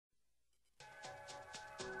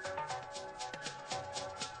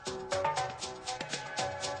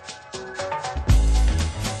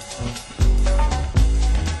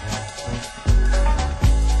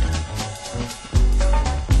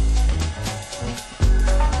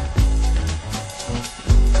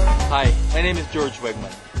My name is George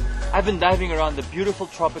Wegman. I've been diving around the beautiful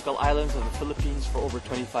tropical islands of the Philippines for over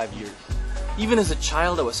 25 years. Even as a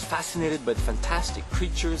child, I was fascinated by the fantastic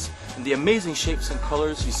creatures and the amazing shapes and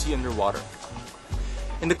colors you see underwater.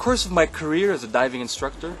 In the course of my career as a diving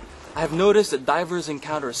instructor, I have noticed that divers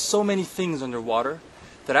encounter so many things underwater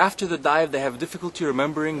that after the dive they have difficulty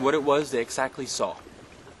remembering what it was they exactly saw.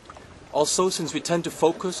 Also, since we tend to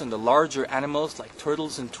focus on the larger animals like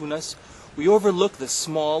turtles and tunas, we overlook the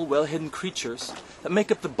small, well-hidden creatures that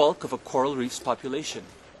make up the bulk of a coral reef's population.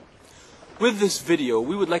 With this video,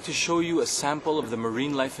 we would like to show you a sample of the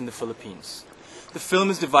marine life in the Philippines. The film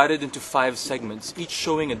is divided into 5 segments, each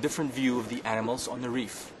showing a different view of the animals on the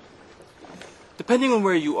reef. Depending on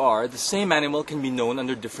where you are, the same animal can be known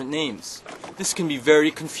under different names. This can be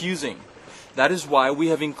very confusing. That is why we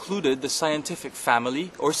have included the scientific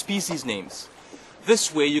family or species names.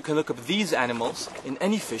 This way you can look up these animals in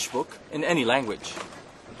any fish book in any language.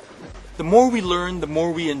 The more we learn, the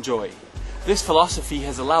more we enjoy. This philosophy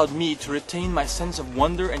has allowed me to retain my sense of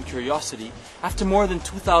wonder and curiosity after more than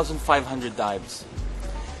 2,500 dives.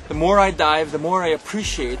 The more I dive, the more I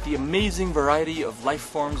appreciate the amazing variety of life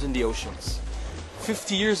forms in the oceans.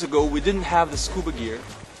 50 years ago, we didn't have the scuba gear,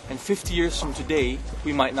 and 50 years from today,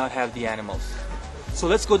 we might not have the animals. So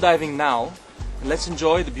let's go diving now, and let's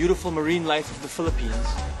enjoy the beautiful marine life of the Philippines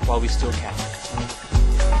while we still can.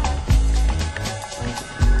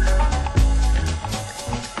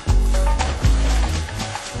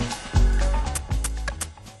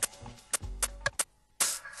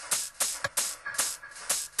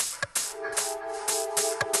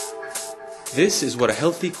 This is what a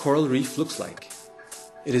healthy coral reef looks like.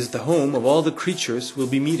 It is the home of all the creatures we'll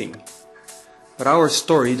be meeting. But our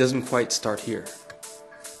story doesn't quite start here.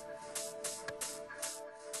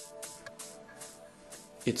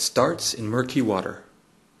 It starts in murky water.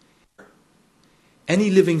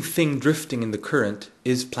 Any living thing drifting in the current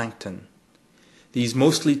is plankton. These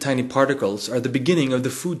mostly tiny particles are the beginning of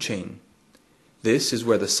the food chain. This is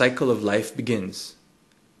where the cycle of life begins.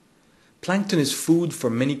 Plankton is food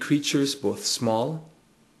for many creatures, both small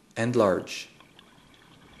and large.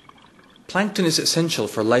 Plankton is essential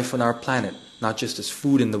for life on our planet, not just as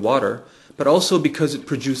food in the water, but also because it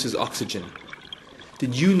produces oxygen.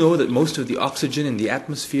 Did you know that most of the oxygen in the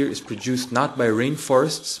atmosphere is produced not by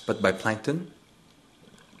rainforests, but by plankton?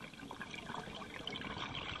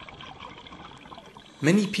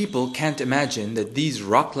 Many people can't imagine that these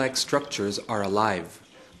rock-like structures are alive,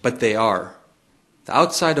 but they are. The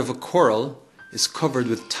outside of a coral is covered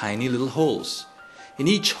with tiny little holes. In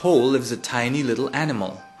each hole lives a tiny little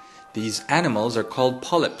animal. These animals are called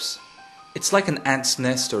polyps. It's like an ant's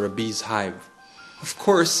nest or a bee's hive. Of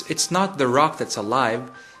course, it's not the rock that's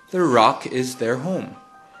alive. The rock is their home.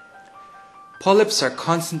 Polyps are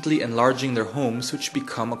constantly enlarging their homes, which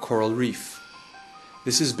become a coral reef.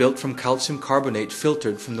 This is built from calcium carbonate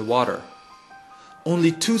filtered from the water.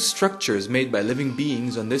 Only 2 structures made by living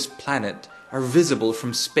beings on this planet are visible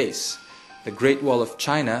from space: the Great Wall of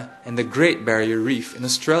China and the Great Barrier Reef in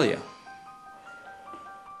Australia.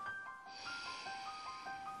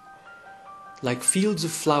 Like fields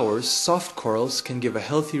of flowers, soft corals can give a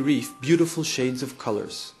healthy reef beautiful shades of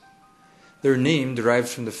colors. Their name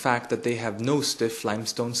derives from the fact that they have no stiff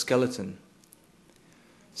limestone skeleton.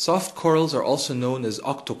 Soft corals are also known as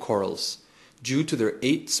octocorals, due to their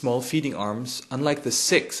 8 small feeding arms, unlike the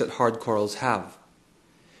 6 that hard corals have.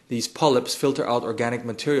 These polyps filter out organic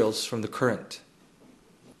materials from the current.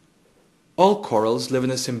 All corals live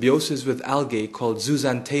in a symbiosis with algae called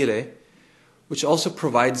zooxanthellae, which also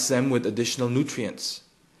provides them with additional nutrients.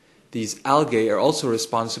 These algae are also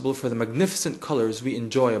responsible for the magnificent colors we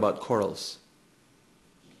enjoy about corals.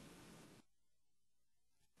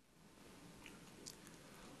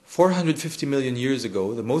 "450 million years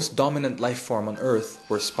ago, the most dominant life form on Earth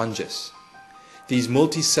were sponges. These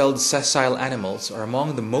multi-celled sessile animals are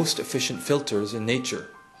among the most efficient filters in nature.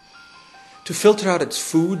 To filter out its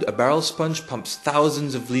food, a barrel sponge pumps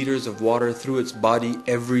thousands of liters of water through its body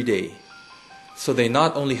every day. So they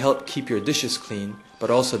not only help keep your dishes clean, but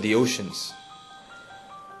also the oceans.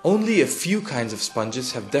 Only a few kinds of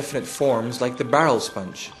sponges have definite forms like the barrel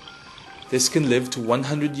sponge. This can live to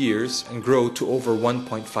 100 years and grow to over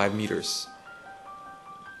 1.5 meters.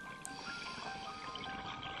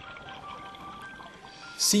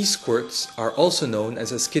 Sea squirts are also known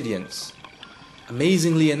as ascidians.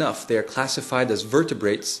 Amazingly enough, they are classified as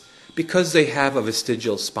vertebrates because they have a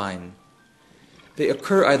vestigial spine. They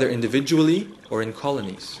occur either individually or in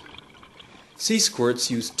colonies. Sea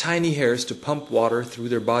squirts use tiny hairs to pump water through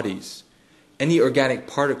their bodies. Any organic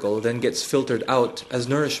particle then gets filtered out as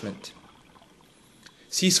nourishment.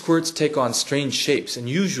 Sea squirts take on strange shapes and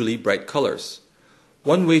usually bright colors.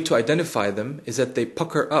 One way to identify them is that they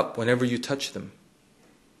pucker up whenever you touch them.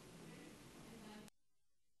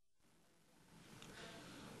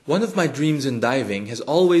 One of my dreams in diving has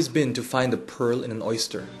always been to find a pearl in an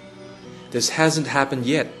oyster. This hasn't happened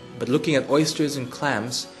yet, but looking at oysters and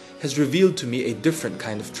clams has revealed to me a different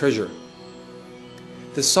kind of treasure.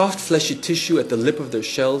 The soft fleshy tissue at the lip of their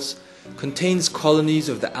shells contains colonies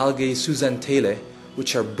of the algae Zooxanthellae,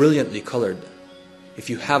 which are brilliantly colored. If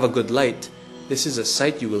you have a good light, this is a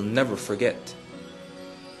sight you will never forget.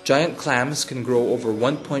 Giant clams can grow over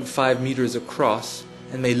 1.5 meters across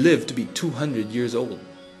and may live to be 200 years old.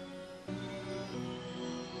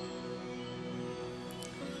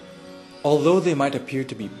 Although they might appear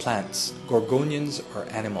to be plants, gorgonians are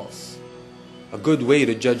animals. A good way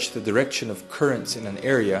to judge the direction of currents in an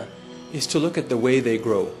area is to look at the way they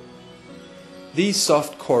grow. These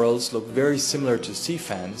soft corals look very similar to sea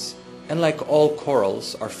fans, and like all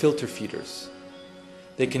corals, are filter feeders.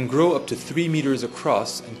 They can grow up to 3 meters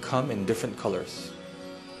across and come in different colors.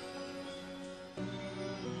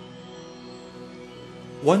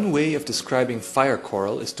 One way of describing fire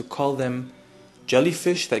coral is to call them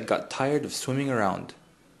jellyfish that got tired of swimming around.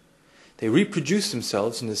 They reproduce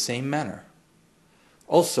themselves in the same manner.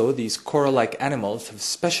 Also, these coral-like animals have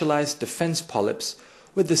specialized defense polyps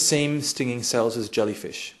with the same stinging cells as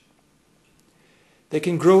jellyfish. They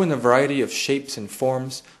can grow in a variety of shapes and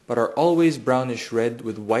forms, but are always brownish-red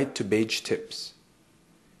with white to beige tips.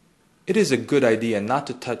 It is a good idea not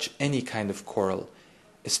to touch any kind of coral,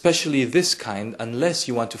 especially this kind, unless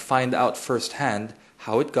you want to find out firsthand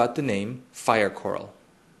how it got the name fire coral.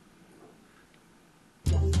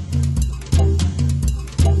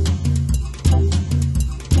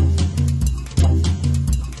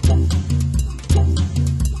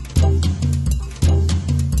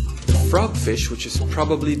 Frogfish, which is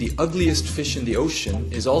probably the ugliest fish in the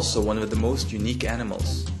ocean, is also one of the most unique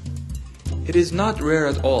animals. It is not rare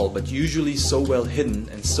at all, but usually so well hidden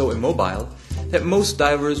and so immobile that most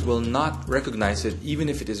divers will not recognize it even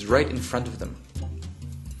if it is right in front of them.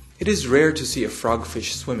 It is rare to see a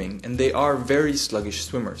frogfish swimming, and they are very sluggish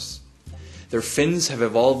swimmers. Their fins have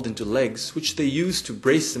evolved into legs, which they use to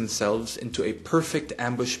brace themselves into a perfect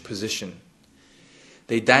ambush position.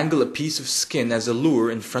 They dangle a piece of skin as a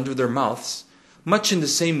lure in front of their mouths, much in the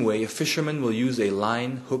same way a fisherman will use a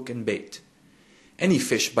line, hook, and bait. Any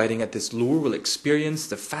fish biting at this lure will experience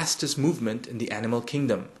the fastest movement in the animal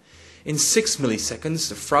kingdom. In 6 milliseconds,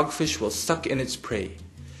 the frogfish will suck in its prey.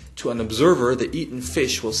 To an observer, the eaten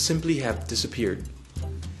fish will simply have disappeared.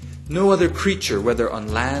 No other creature, whether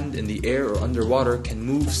on land, in the air, or underwater, can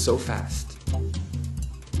move so fast.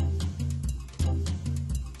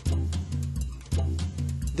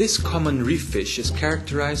 This common reef fish is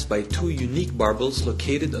characterized by 2 unique barbels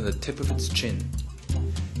located on the tip of its chin.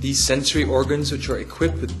 These sensory organs, which are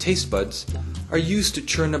equipped with taste buds, are used to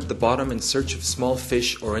churn up the bottom in search of small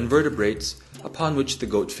fish or invertebrates upon which the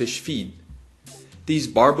goatfish feed. These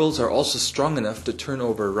barbels are also strong enough to turn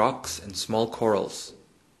over rocks and small corals.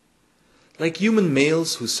 Like human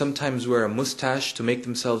males who sometimes wear a mustache to make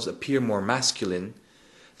themselves appear more masculine,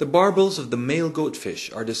 the barbels of the male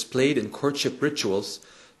goatfish are displayed in courtship rituals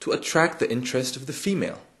to attract the interest of the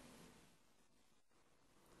female.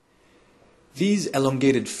 These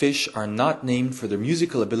elongated fish are not named for their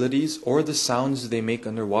musical abilities or the sounds they make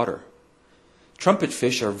underwater. Trumpet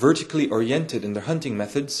fish are vertically oriented in their hunting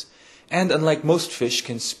methods, and unlike most fish,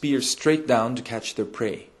 can spear straight down to catch their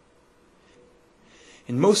prey.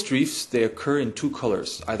 In most reefs, they occur in 2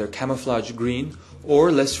 colors, either camouflage green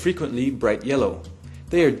or, less frequently, bright yellow.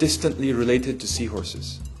 They are distantly related to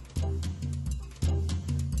seahorses.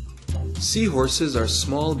 Seahorses are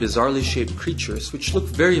small, bizarrely shaped creatures which look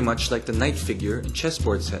very much like the knight figure in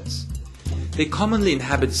chessboard sets. They commonly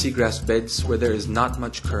inhabit seagrass beds where there is not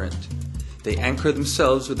much current. They anchor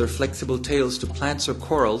themselves with their flexible tails to plants or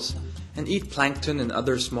corals and eat plankton and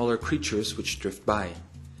other smaller creatures which drift by.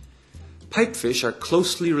 Pipefish are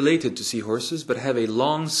closely related to seahorses but have a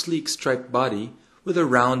long, sleek, striped body with a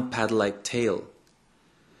round paddle-like tail.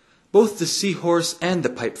 Both the seahorse and the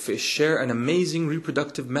pipefish share an amazing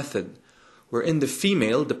reproductive method, wherein the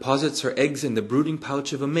female deposits her eggs in the brooding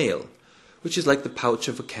pouch of a male, which is like the pouch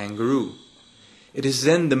of a kangaroo. It is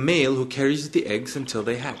then the male who carries the eggs until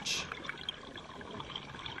they hatch.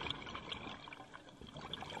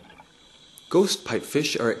 Ghost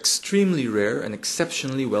pipefish are extremely rare and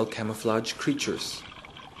exceptionally well camouflaged creatures.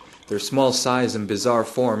 Their small size and bizarre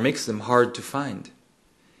form makes them hard to find.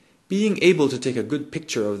 Being able to take a good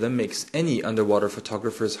picture of them makes any underwater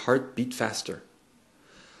photographer's heart beat faster.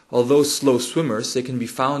 Although slow swimmers, they can be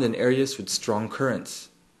found in areas with strong currents.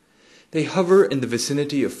 They hover in the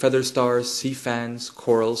vicinity of feather stars, sea fans,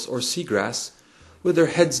 corals, or seagrass, with their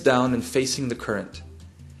heads down and facing the current.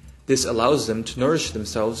 This allows them to nourish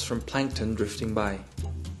themselves from plankton drifting by.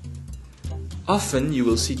 Often you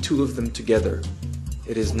will see two of them together.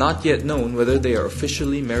 It is not yet known whether they are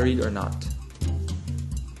officially married or not.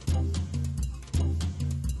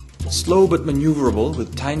 Slow but maneuverable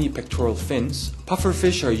with tiny pectoral fins,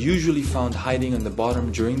 pufferfish are usually found hiding on the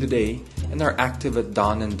bottom during the day and are active at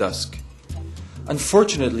dawn and dusk.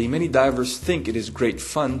 Unfortunately, many divers think it is great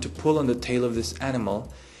fun to pull on the tail of this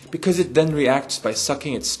animal because it then reacts by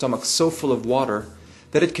sucking its stomach so full of water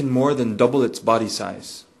that it can more than double its body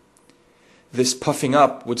size. This puffing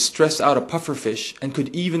up would stress out a pufferfish and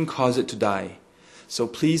could even cause it to die, so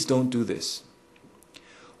please don't do this.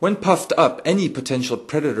 When puffed up, any potential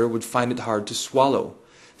predator would find it hard to swallow.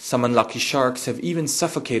 Some unlucky sharks have even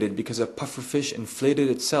suffocated because a pufferfish inflated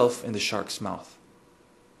itself in the shark's mouth.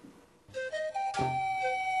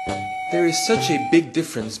 There is such a big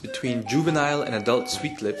difference between juvenile and adult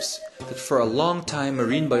sweetlips that for a long time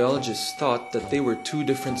marine biologists thought that they were two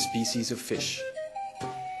different species of fish.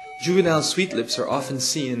 Juvenile sweetlips are often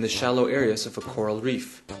seen in the shallow areas of a coral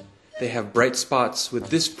reef. They have bright spots with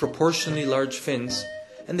disproportionately large fins,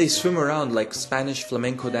 and they swim around like Spanish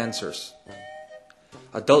flamenco dancers.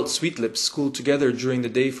 Adult sweetlips school together during the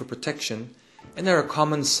day for protection and are a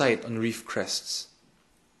common sight on reef crests.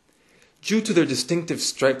 Due to their distinctive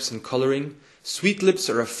stripes and coloring, sweetlips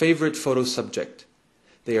are a favorite photo subject.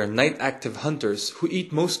 They are night-active hunters who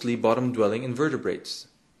eat mostly bottom-dwelling invertebrates.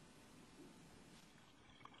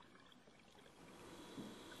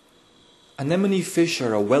 Anemone fish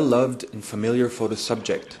are a well-loved and familiar photo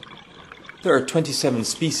subject. There are 27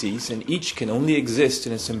 species, and each can only exist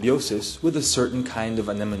in a symbiosis with a certain kind of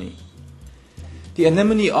anemone. The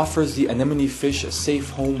anemone offers the anemone fish a safe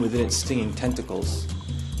home within its stinging tentacles,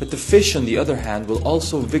 but the fish, on the other hand, will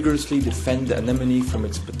also vigorously defend the anemone from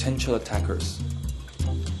its potential attackers.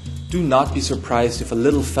 Do not be surprised if a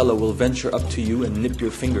little fellow will venture up to you and nip your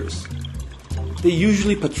fingers. They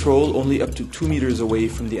usually patrol only up to 2 meters away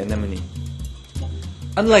from the anemone.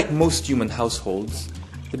 Unlike most human households,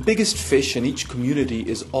 the biggest fish in each community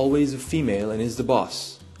is always a female and is the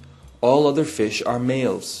boss. All other fish are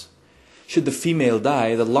males. Should the female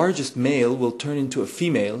die, the largest male will turn into a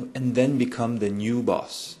female and then become the new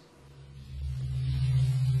boss.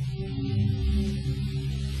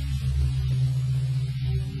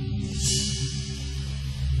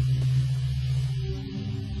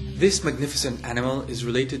 This magnificent animal is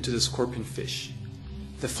related to the scorpionfish.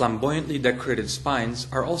 The flamboyantly decorated spines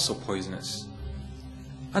are also poisonous.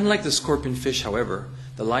 Unlike the scorpionfish, however,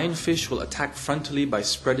 the lionfish will attack frontally by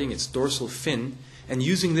spreading its dorsal fin and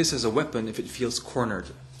using this as a weapon if it feels cornered.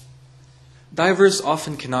 Divers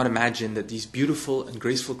often cannot imagine that these beautiful and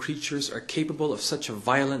graceful creatures are capable of such a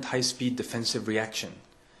violent high-speed defensive reaction.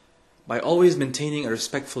 By always maintaining a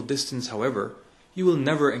respectful distance, however, you will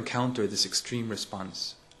never encounter this extreme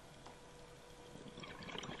response.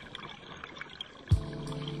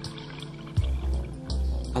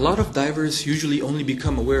 A lot of divers usually only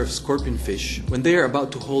become aware of scorpionfish when they are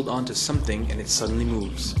about to hold on to something and it suddenly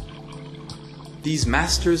moves. These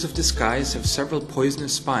masters of disguise have several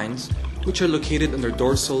poisonous spines which are located on their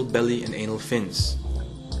dorsal, belly, and anal fins.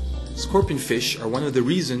 Scorpionfish are one of the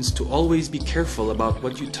reasons to always be careful about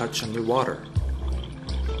what you touch underwater.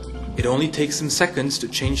 It only takes them seconds to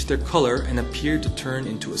change their color and appear to turn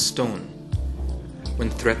into a stone. When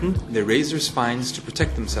threatened, they raise their spines to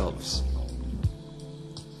protect themselves.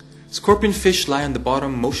 Scorpionfish lie on the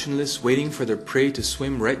bottom motionless, waiting for their prey to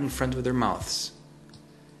swim right in front of their mouths.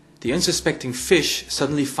 The unsuspecting fish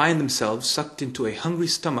suddenly find themselves sucked into a hungry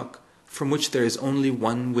stomach from which there is only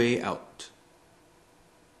one way out.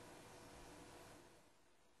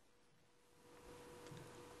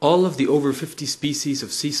 All of the over 50 species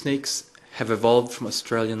of sea snakes have evolved from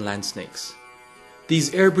Australian land snakes.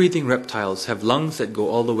 These air-breathing reptiles have lungs that go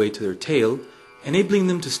all the way to their tail, enabling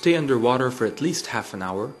them to stay underwater for at least half an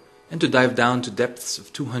hour and to dive down to depths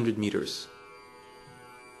of 200 meters.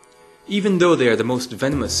 Even though they are the most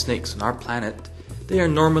venomous snakes on our planet, they are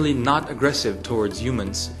normally not aggressive towards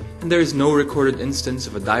humans, and there is no recorded instance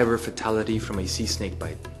of a diver fatality from a sea snake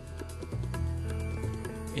bite.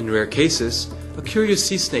 In rare cases, a curious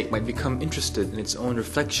sea snake might become interested in its own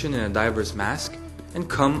reflection in a diver's mask and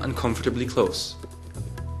come uncomfortably close.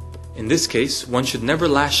 In this case, one should never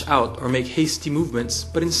lash out or make hasty movements,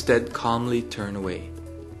 but instead calmly turn away.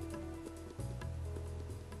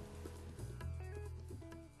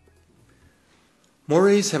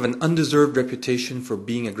 Morays have an undeserved reputation for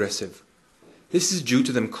being aggressive. This is due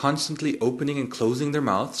to them constantly opening and closing their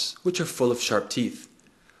mouths, which are full of sharp teeth.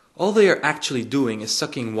 All they are actually doing is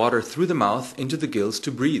sucking water through the mouth into the gills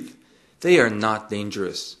to breathe. They are not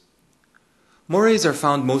dangerous. Morays are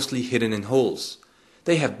found mostly hidden in holes.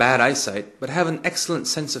 They have bad eyesight, but have an excellent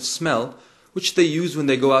sense of smell, which they use when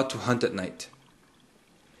they go out to hunt at night.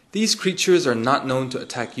 These creatures are not known to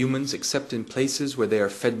attack humans except in places where they are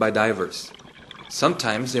fed by divers.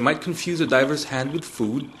 Sometimes they might confuse a diver's hand with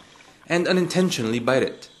food and unintentionally bite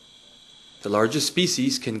it. The largest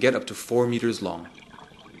species can get up to 4 meters long.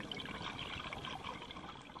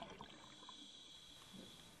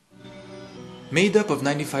 Made up of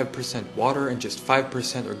 95% water and just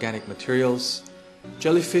 5% organic materials,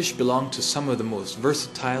 jellyfish belong to some of the most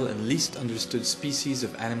versatile and least understood species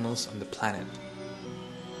of animals on the planet.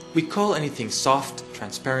 We call anything soft,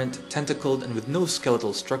 transparent, tentacled, and with no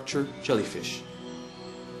skeletal structure jellyfish.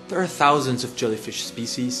 There are thousands of jellyfish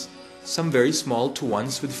species, some very small to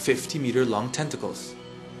ones with 50-meter long tentacles.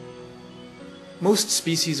 Most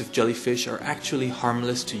species of jellyfish are actually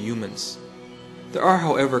harmless to humans. There are,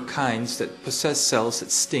 however, kinds that possess cells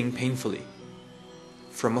that sting painfully.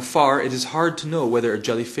 From afar, it is hard to know whether a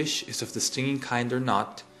jellyfish is of the stinging kind or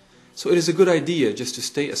not, so it is a good idea just to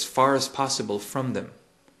stay as far as possible from them.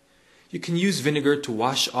 You can use vinegar to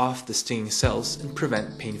wash off the stinging cells and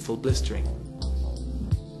prevent painful blistering.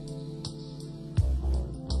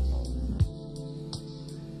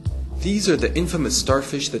 These are the infamous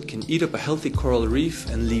starfish that can eat up a healthy coral reef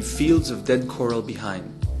and leave fields of dead coral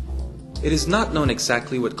behind. It is not known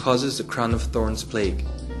exactly what causes the crown of thorns plague.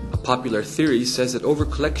 A popular theory says that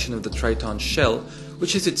overcollection of the triton's shell,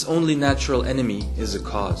 which is its only natural enemy, is the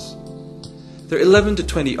cause. Their 11 to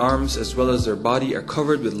 20 arms as well as their body are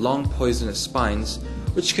covered with long poisonous spines,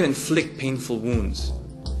 which can inflict painful wounds.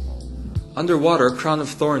 Underwater, crown of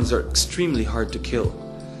thorns are extremely hard to kill.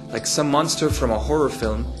 Like some monster from a horror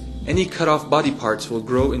film, any cut-off body parts will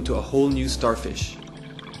grow into a whole new starfish.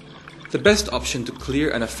 The best option to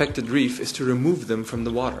clear an affected reef is to remove them from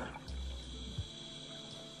the water.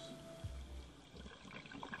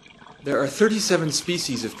 There are 37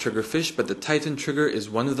 species of triggerfish, but the Titan trigger is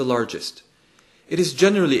one of the largest. It is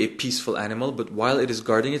generally a peaceful animal, but while it is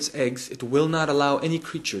guarding its eggs, it will not allow any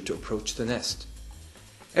creature to approach the nest.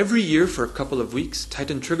 Every year for a couple of weeks,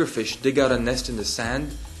 Titan triggerfish dig out a nest in the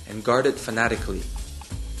sand and guard it fanatically.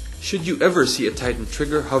 Should you ever see a Titan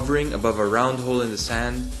trigger hovering above a round hole in the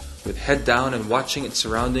sand, with head down and watching its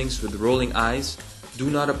surroundings with rolling eyes,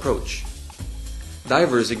 do not approach.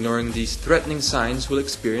 Divers ignoring these threatening signs will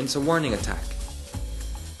experience a warning attack.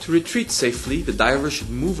 To retreat safely, the diver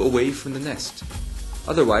should move away from the nest.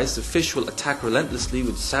 Otherwise, the fish will attack relentlessly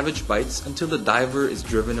with savage bites until the diver is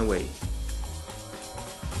driven away.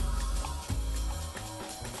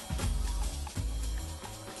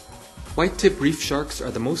 White-tip reef sharks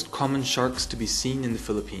are the most common sharks to be seen in the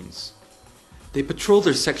Philippines. They patrol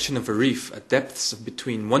their section of a reef at depths of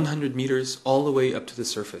between 100 meters all the way up to the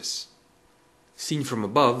surface. Seen from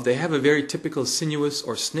above, they have a very typical sinuous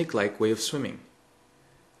or snake-like way of swimming.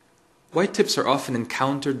 White-tips are often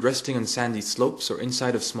encountered resting on sandy slopes or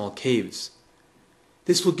inside of small caves.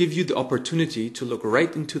 This will give you the opportunity to look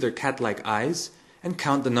right into their cat-like eyes and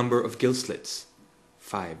count the number of gill slits.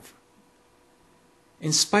 5.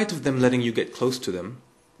 In spite of them letting you get close to them,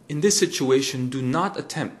 in this situation do not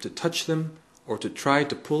attempt to touch them or to try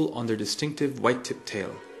to pull on their distinctive white-tip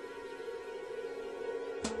tail.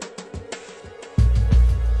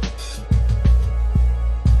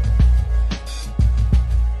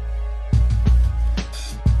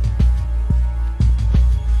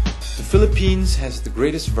 The Philippines has the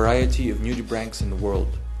greatest variety of nudibranchs in the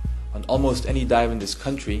world. On almost any dive in this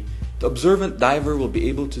country, the observant diver will be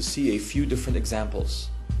able to see a few different examples.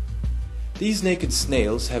 These naked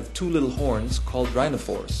snails have 2 little horns called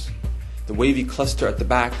rhinophores. The wavy cluster at the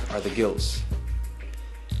back are the gills.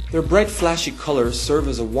 Their bright flashy colors serve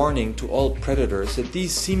as a warning to all predators that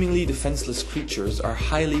these seemingly defenseless creatures are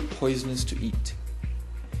highly poisonous to eat.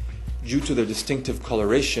 Due to their distinctive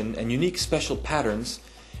coloration and unique special patterns,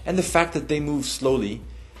 and the fact that they move slowly,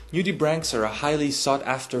 nudibranchs are a highly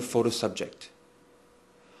sought-after photo subject.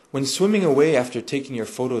 When swimming away after taking your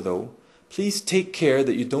photo though, please take care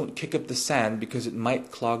that you don't kick up the sand because it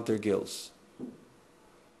might clog their gills.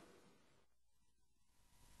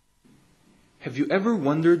 Have you ever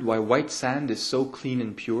wondered why white sand is so clean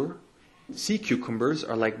and pure? Sea cucumbers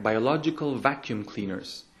are like biological vacuum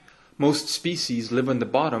cleaners. Most species live on the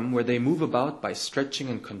bottom where they move about by stretching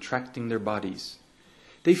and contracting their bodies.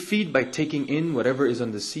 They feed by taking in whatever is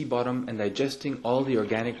on the sea bottom and digesting all the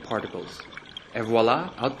organic particles. Et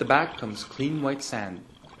voila, out the back comes clean white sand.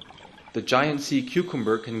 The giant sea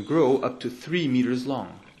cucumber can grow up to 3 meters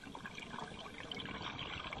long.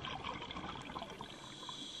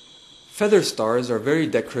 Feather stars are very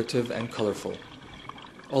decorative and colorful.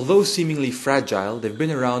 Although seemingly fragile, they've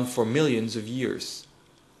been around for millions of years.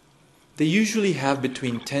 They usually have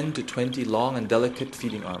between 10 to 20 long and delicate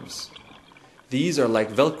feeding arms. These are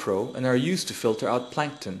like Velcro and are used to filter out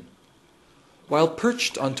plankton. While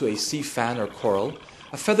perched onto a sea fan or coral,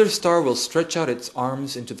 a feather star will stretch out its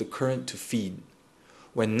arms into the current to feed.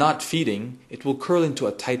 When not feeding, it will curl into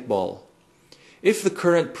a tight ball. If the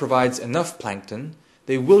current provides enough plankton,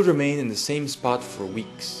 they will remain in the same spot for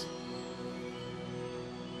weeks.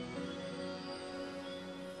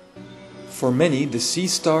 For many, the sea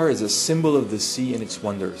star is a symbol of the sea and its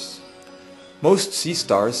wonders. Most sea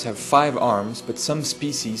stars have 5 arms, but some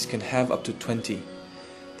species can have up to 20.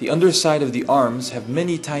 The underside of the arms have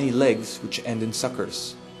many tiny legs which end in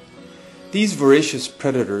suckers. These voracious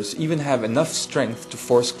predators even have enough strength to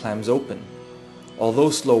force clams open. Although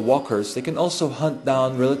slow walkers, they can also hunt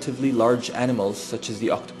down relatively large animals such as the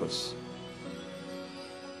octopus.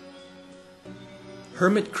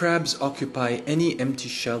 Hermit crabs occupy any empty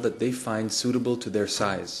shell that they find suitable to their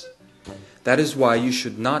size. That is why you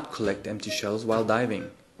should not collect empty shells while diving.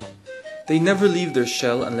 They never leave their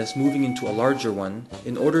shell unless moving into a larger one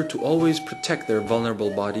in order to always protect their vulnerable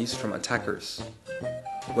bodies from attackers.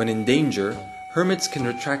 When in danger, hermits can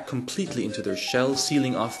retract completely into their shell,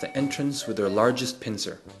 sealing off the entrance with their largest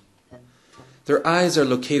pincer. Their eyes are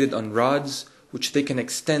located on rods which they can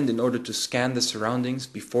extend in order to scan the surroundings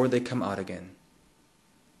before they come out again.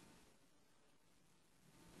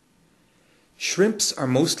 Shrimps are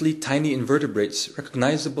mostly tiny invertebrates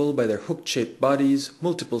recognizable by their hook-shaped bodies,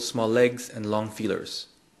 multiple small legs, and long feelers.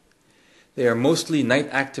 They are mostly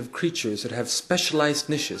night-active creatures that have specialized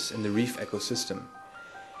niches in the reef ecosystem.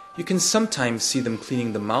 You can sometimes see them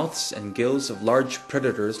cleaning the mouths and gills of large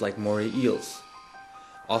predators like moray eels.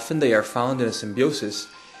 Often they are found in a symbiosis,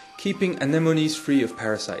 keeping anemones free of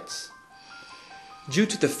parasites. Due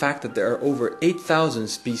to the fact that there are over 8,000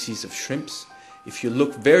 species of shrimps, if you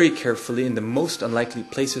look very carefully in the most unlikely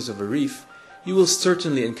places of a reef, you will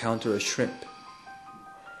certainly encounter a shrimp.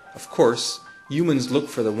 Of course, humans look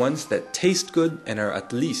for the ones that taste good and are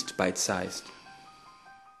at least bite-sized.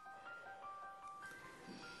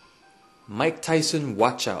 Mike Tyson,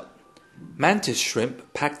 watch out! Mantis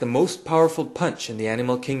shrimp pack the most powerful punch in the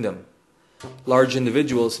animal kingdom. Large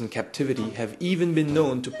individuals in captivity have even been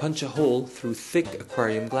known to punch a hole through thick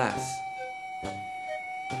aquarium glass.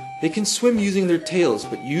 They can swim using their tails,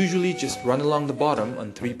 but usually just run along the bottom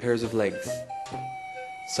on 3 pairs of legs.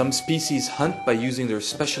 Some species hunt by using their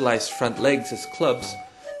specialized front legs as clubs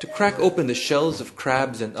to crack open the shells of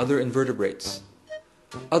crabs and other invertebrates.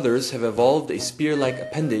 Others have evolved a spear-like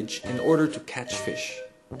appendage in order to catch fish.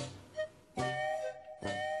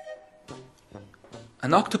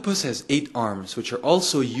 An octopus has 8 arms, which are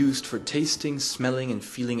also used for tasting, smelling, and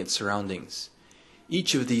feeling its surroundings.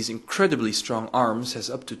 Each of these incredibly strong arms has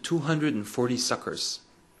up to 240 suckers.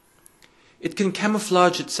 It can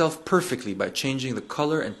camouflage itself perfectly by changing the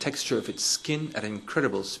color and texture of its skin at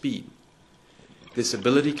incredible speed. This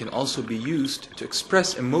ability can also be used to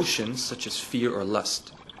express emotions such as fear or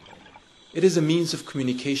lust. It is a means of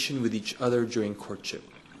communication with each other during courtship.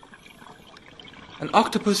 An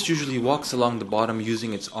octopus usually walks along the bottom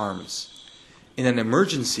using its arms. In an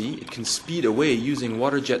emergency, it can speed away using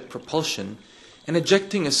water jet propulsion and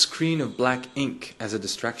ejecting a screen of black ink as a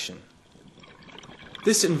distraction.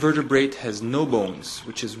 This invertebrate has no bones,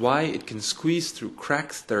 which is why it can squeeze through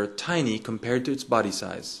cracks that are tiny compared to its body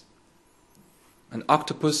size. An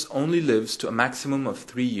octopus only lives to a maximum of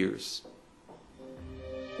 3 years.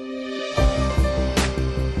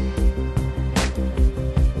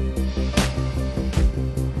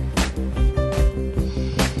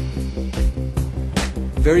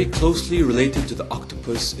 Very closely related to the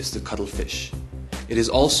octopus is the cuttlefish. It is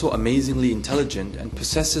also amazingly intelligent and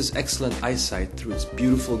possesses excellent eyesight through its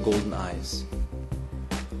beautiful golden eyes.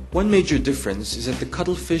 One major difference is that the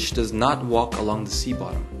cuttlefish does not walk along the sea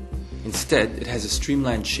bottom. Instead, it has a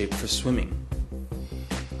streamlined shape for swimming.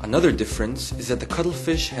 Another difference is that the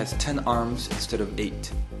cuttlefish has 10 arms instead of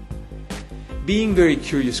 8. Being very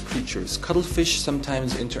curious creatures, cuttlefish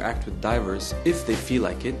sometimes interact with divers, if they feel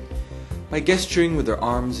like it, by gesturing with their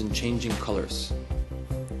arms and changing colors.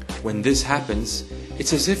 When this happens,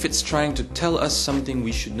 it's as if it's trying to tell us something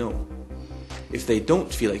we should know. If they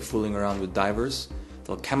don't feel like fooling around with divers,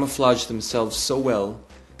 they'll camouflage themselves so well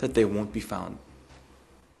that they won't be found.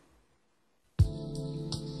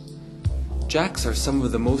 Jacks are some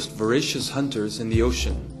of the most voracious hunters in the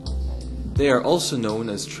ocean. They are also known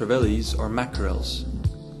as trevallies or mackerels.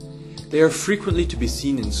 They are frequently to be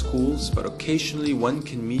seen in schools, but occasionally one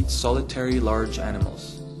can meet solitary large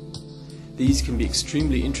animals. These can be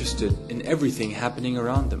extremely interested in everything happening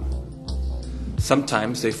around them.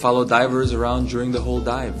 Sometimes they follow divers around during the whole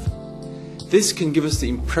dive. This can give us the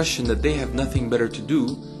impression that they have nothing better to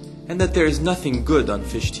do and that there is nothing good on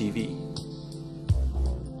fish TV.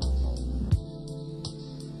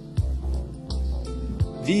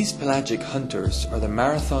 These pelagic hunters are the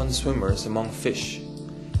marathon swimmers among fish.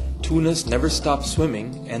 Tunas never stop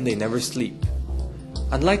swimming and they never sleep.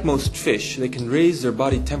 Unlike most fish, they can raise their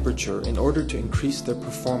body temperature in order to increase their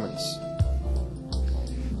performance.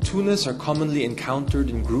 Tunas are commonly encountered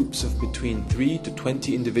in groups of between 3 to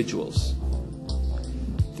 20 individuals.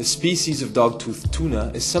 The species of dogtooth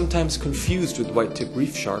tuna is sometimes confused with white-tip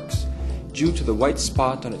reef sharks due to the white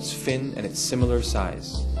spot on its fin and its similar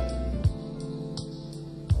size.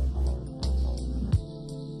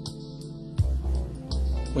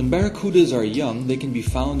 When barracudas are young, they can be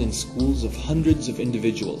found in schools of hundreds of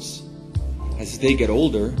individuals. As they get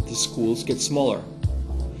older, the schools get smaller.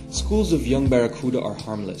 Schools of young barracuda are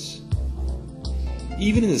harmless.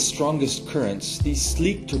 Even in the strongest currents, these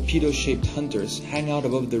sleek torpedo-shaped hunters hang out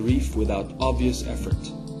above the reef without obvious effort.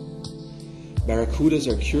 Barracudas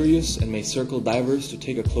are curious and may circle divers to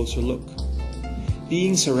take a closer look.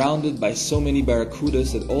 Being surrounded by so many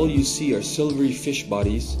barracudas that all you see are silvery fish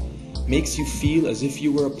bodies makes you feel as if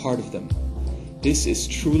you were a part of them. This is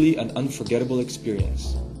truly an unforgettable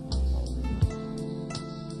experience.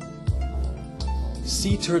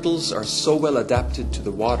 Sea turtles are so well adapted to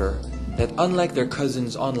the water that unlike their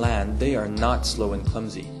cousins on land, they are not slow and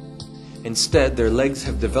clumsy. Instead, their legs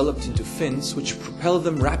have developed into fins which propel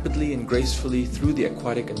them rapidly and gracefully through the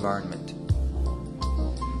aquatic environment.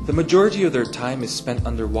 The majority of their time is spent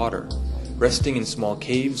underwater, resting in small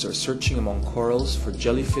caves or searching among corals for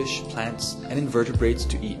jellyfish, plants, and invertebrates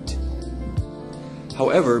to eat.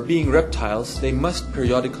 However, being reptiles, they must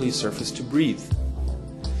periodically surface to breathe.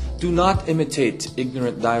 Do not imitate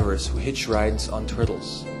ignorant divers who hitch rides on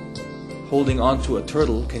turtles. Holding onto a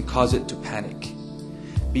turtle can cause it to panic.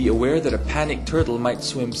 Be aware that a panicked turtle might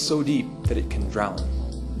swim so deep that it can drown.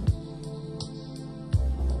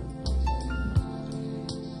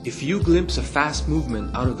 If you glimpse a fast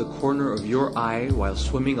movement out of the corner of your eye while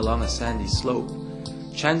swimming along a sandy slope,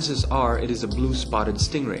 chances are it is a blue-spotted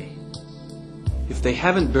stingray. If they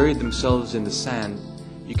haven't buried themselves in the sand,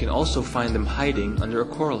 you can also find them hiding under a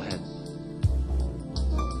coral head.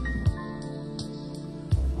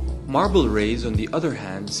 Marble rays, on the other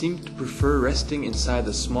hand, seem to prefer resting inside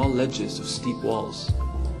the small ledges of steep walls.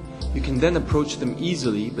 You can then approach them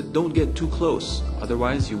easily, but don't get too close,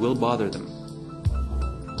 otherwise you will bother them.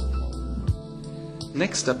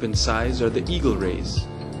 Next up in size are the eagle rays.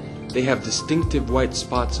 They have distinctive white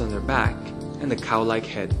spots on their back and a cow-like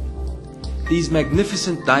head. These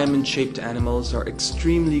magnificent diamond-shaped animals are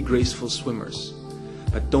extremely graceful swimmers.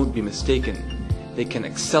 But don't be mistaken, they can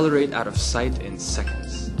accelerate out of sight in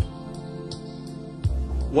seconds.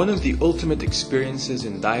 One of the ultimate experiences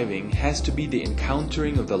in diving has to be the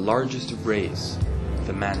encountering of the largest of rays,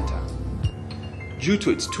 the manta. Due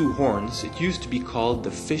to its two horns, it used to be called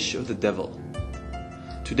the fish of the devil.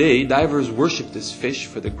 Today, divers worship this fish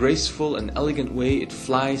for the graceful and elegant way it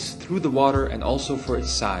flies through the water and also for its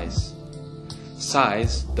size.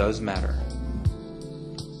 Size does matter.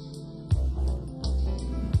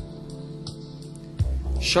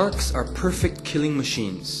 Sharks are perfect killing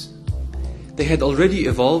machines. They had already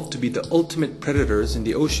evolved to be the ultimate predators in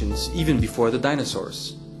the oceans even before the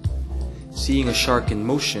dinosaurs. Seeing a shark in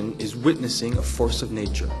motion is witnessing a force of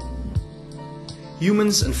nature.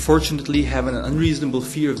 Humans unfortunately have an unreasonable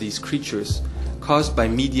fear of these creatures caused by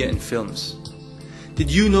media and films.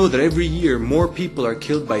 Did you know that every year more people are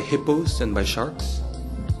killed by hippos than by sharks?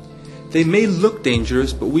 They may look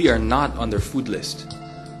dangerous, but we are not on their food list.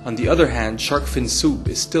 On the other hand, shark fin soup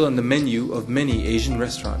is still on the menu of many Asian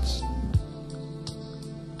restaurants.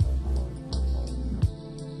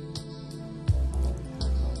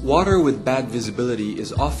 Water with bad visibility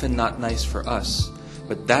is often not nice for us,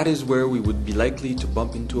 but that is where we would be likely to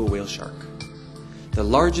bump into a whale shark. The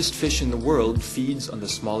largest fish in the world feeds on the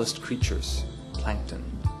smallest creatures, plankton.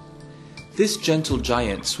 This gentle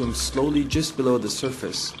giant swims slowly just below the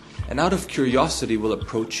surface and out of curiosity will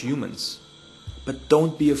approach humans. But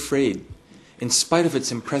don't be afraid. In spite of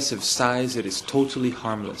its impressive size, it is totally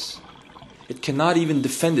harmless. It cannot even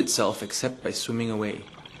defend itself except by swimming away.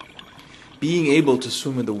 Being able to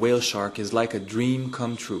swim with a whale shark is like a dream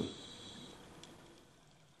come true.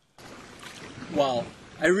 Wow,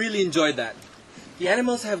 I really enjoyed that. The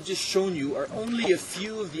animals I have just shown you are only a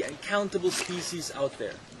few of the uncountable species out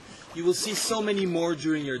there. You will see so many more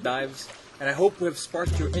during your dives, and I hope we have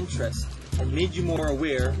sparked your interest and made you more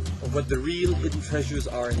aware of what the real hidden treasures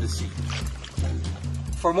are in the sea.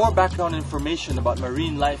 For more background information about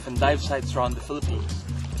marine life and dive sites around the Philippines,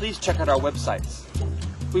 please check out our websites.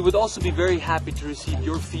 We would also be very happy to receive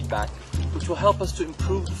your feedback, which will help us to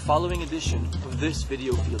improve the following edition of this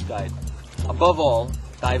video field guide. Above all,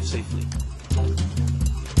 dive safely.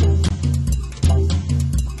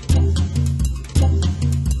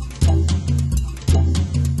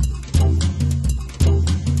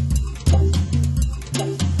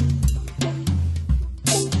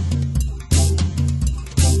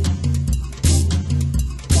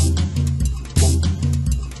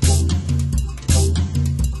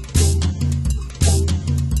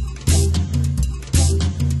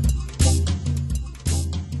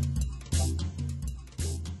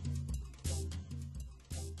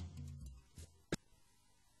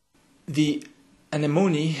 The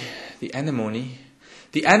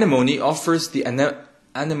anemone offers the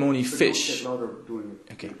anemone fish.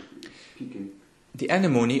 Okay. The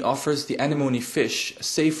anemone offers the anemone fish a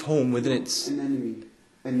safe home within its.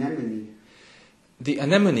 The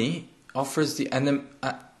anemone offers the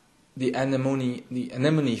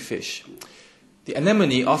anemone fish. The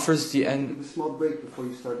anemone offers the a small break before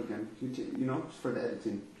you start again. You know, for the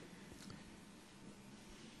editing.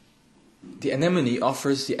 The anemone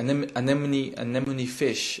offers the anemone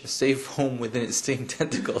fish a safe home within its stinging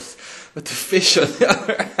tentacles. But the fish, on the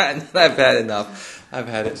other hand, I've had enough. I've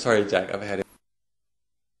had it. Sorry, Jack. I've had it.